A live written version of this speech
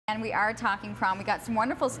And we are talking prom. We got some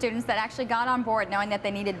wonderful students that actually got on board knowing that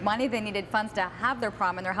they needed money, they needed funds to have their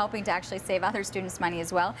prom, and they're helping to actually save other students money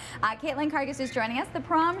as well. Kaitlyn Kargus is joining us, the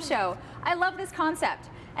Prom Show. I love this concept.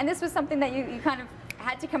 And this was something that you kind of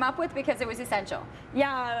had to come up with because it was essential.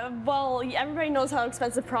 Yeah, well, everybody knows how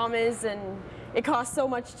expensive prom is, and it costs so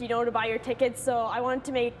much, to buy your tickets. So I wanted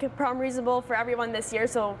to make prom reasonable for everyone this year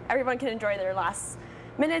so everyone can enjoy their last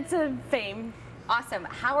minutes of fame. Awesome.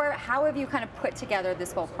 How have you kind of put together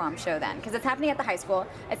this whole prom show then? Because it's happening at the high school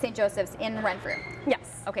at St. Joseph's in Renfrew.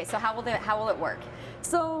 Yes. Okay, so how will it work?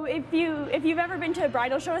 So if you've ever been to a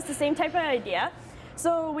bridal show, it's the same type of idea.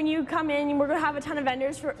 So when you come in, we're going to have a ton of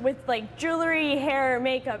vendors with like jewelry, hair,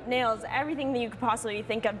 makeup, nails, everything that you could possibly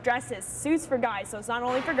think of, dresses, suits for guys, so it's not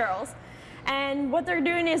only for girls. And what they're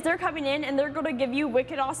doing is they're coming in and they're going to give you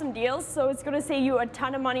wicked awesome deals, so it's going to save you a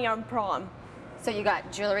ton of money on prom. So you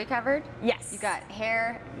got jewelry covered? Yes. You got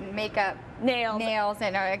hair, makeup, nails,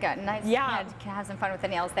 and I got nice. Yeah. Can have some fun with the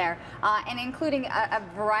nails there, and including a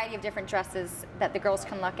variety of different dresses that the girls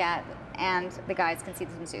can look at and the guys can see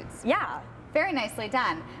some suits. Yeah. Very nicely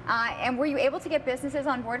done. And were you able to get businesses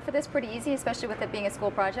on board for this pretty easy, especially with it being a school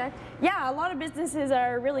project? Yeah, a lot of businesses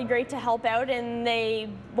are really great to help out, and they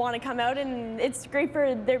want to come out, and it's great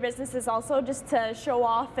for their businesses also just to show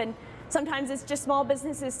off. And sometimes it's just small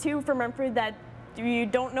businesses too from Renfrew that you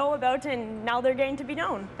don't know about, and now they're getting to be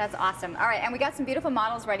known. That's awesome. All right, and we got some beautiful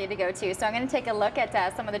models ready to go too. So I'm going to take a look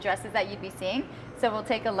at some of the dresses that you'd be seeing. So we'll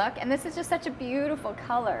take a look, and this is just such a beautiful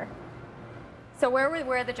color. So where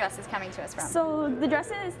are the dresses coming to us from? So the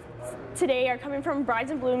dresses today are coming from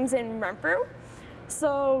Brides and Blooms in Renfrew.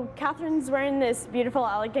 So Catherine's wearing this beautiful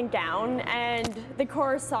elegant gown, and the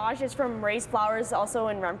corsage is from Raised Flowers, also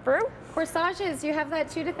in Renfrew. Corsages, you have that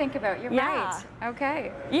too to think about. You're right.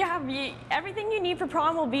 Okay. Everything you need for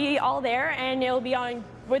prom will be all there, and it'll be on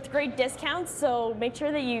with great discounts, so make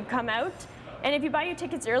sure that you come out. And if you buy your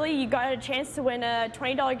tickets early, you got a chance to win a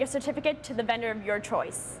 $20 gift certificate to the vendor of your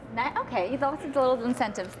choice. Okay, that's a little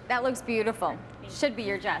incentive. That looks beautiful. Should be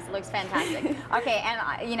your dress. It looks fantastic. Okay,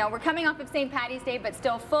 and we're coming off of St. Patty's Day, but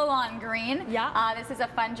still full on green. Yeah. This is a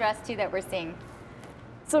fun dress too that we're seeing.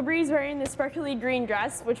 So Bree's wearing this sparkly green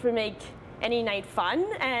dress, which would make any night fun,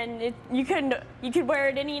 and you could wear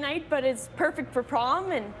it any night, but it's perfect for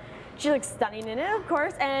prom, and she looks stunning in it, of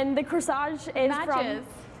course. And the corsage is matches.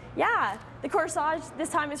 The corsage this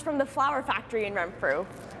time is from the Flower Factory in Renfrew.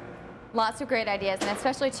 Lots of great ideas, and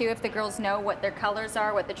especially too if the girls know what their colors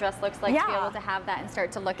are, what the dress looks like, to be able to have that and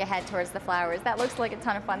start to look ahead towards the flowers. That looks like a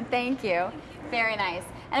ton of fun. Thank you. Very nice.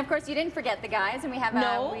 And of course, you didn't forget the guys, and we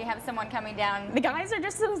have someone coming down. The guys are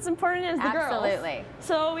just as important as the girls. Absolutely.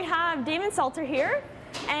 So we have Damon Salter here,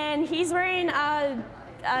 and he's wearing a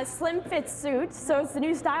slim fit suit. So it's the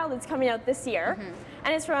new style that's coming out this year.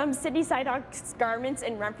 And it's from Sydney Sydock's Garments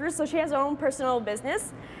in Renfrew, so she has her own personal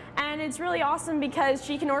business. And it's really awesome because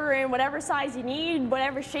she can order in whatever size you need,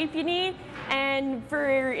 whatever shape you need, and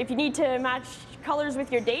if you need to match colors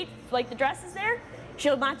with your date, like the dress is there,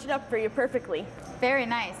 she'll match it up for you perfectly. Very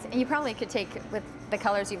nice. And you probably could take with the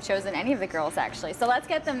colors you've chosen any of the girls actually. So let's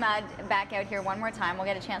get them back out here one more time. We'll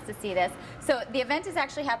get a chance to see this. So the event is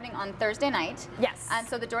actually happening on Thursday night. Yes. And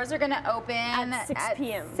so the doors are going to open at 6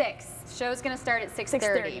 p.m. 6. Show's going to start at 6:30. So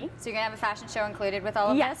you're going to have a fashion show included with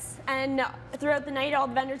all of this? Yes. And throughout the night, all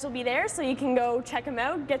the vendors will be there, so you can go check them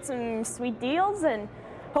out, get some sweet deals, and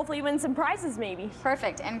hopefully win some prizes maybe.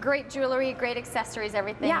 Perfect. And great jewelry, great accessories,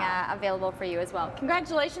 everything available for you as well.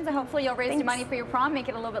 Congratulations, and hopefully you'll raise your money for your prom, make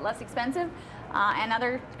it a little bit less expensive, and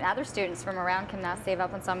other students from around can now save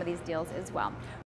up on some of these deals as well.